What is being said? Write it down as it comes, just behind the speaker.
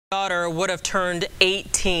Daughter would have turned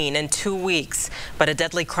 18 in 2 weeks, but a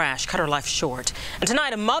deadly crash cut her life short. And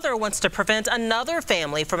tonight, a mother wants to prevent another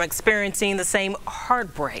family from experiencing the same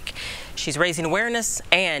heartbreak. She's raising awareness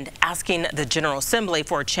and asking the General Assembly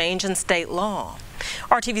for a change in state law.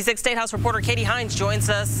 Our TV6 State House reporter Katie Hines joins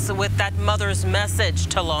us with that mother's message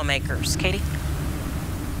to lawmakers. Katie?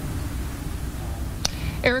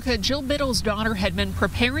 Erica, Jill Biddle's daughter had been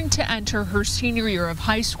preparing to enter her senior year of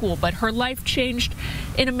high school, but her life changed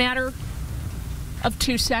in a matter of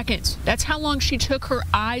 2 seconds. That's how long she took her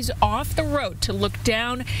eyes off the road to look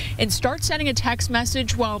down and start sending a text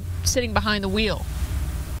message while sitting behind the wheel.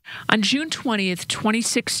 On June 20th,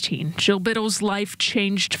 2016, Jill Biddle's life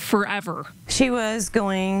changed forever. She was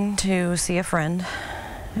going to see a friend,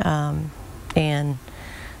 and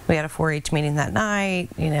we had a 4-H meeting that night,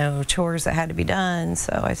 chores that had to be done.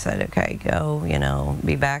 So I said, okay, go,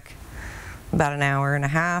 be back about an hour and a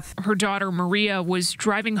half. Her daughter, Maria, was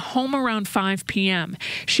driving home around 5 p.m.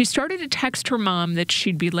 She started to text her mom that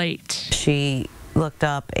she'd be late. She looked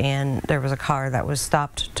up and there was a car that was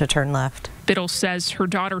stopped to turn left. Biddle says her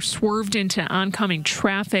daughter swerved into oncoming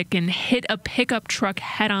traffic and hit a pickup truck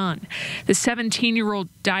head-on. The 17-year-old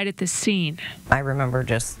died at the scene. I remember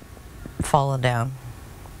just falling down.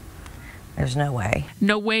 There's no way.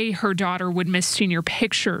 No way her daughter would miss senior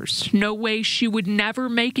pictures. No way she would never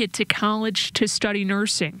make it to college to study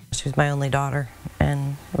nursing. She was my only daughter,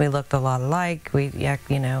 and we looked a lot alike.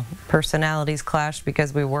 Personalities clashed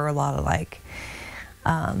because we were a lot alike.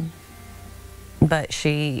 But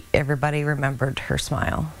everybody remembered her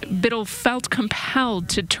smile. Biddle felt compelled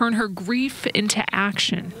to turn her grief into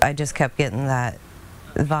action. I just kept getting that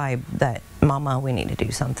vibe that, Mama, we need to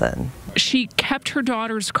do something. She kept her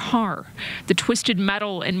daughter's car. The twisted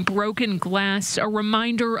metal and broken glass, a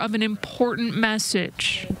reminder of an important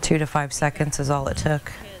message. 2 to 5 seconds is all it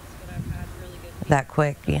took. That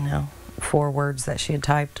quick, 4 words that she had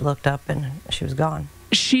typed, looked up, and she was gone.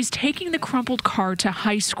 She's taking the crumpled car to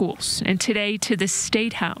high schools and today to the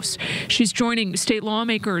State House. She's joining state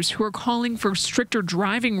lawmakers who are calling for stricter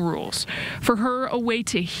driving rules. For her, a way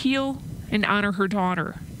to heal and honor her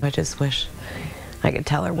daughter. I just wish I could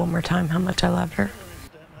tell her one more time how much I loved her.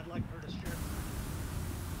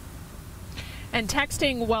 And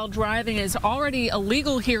texting while driving is already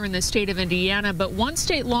illegal here in the state of Indiana, but one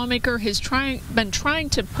state lawmaker has been trying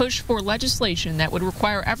to push for legislation that would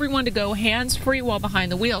require everyone to go hands-free while behind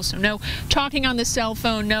the wheel. So no talking on the cell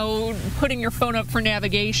phone, no putting your phone up for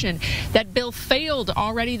navigation. That bill failed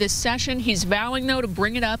already this session. He's vowing, though, to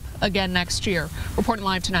bring it up again next year. Reporting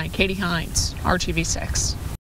live tonight, Katie Hines, RTV6.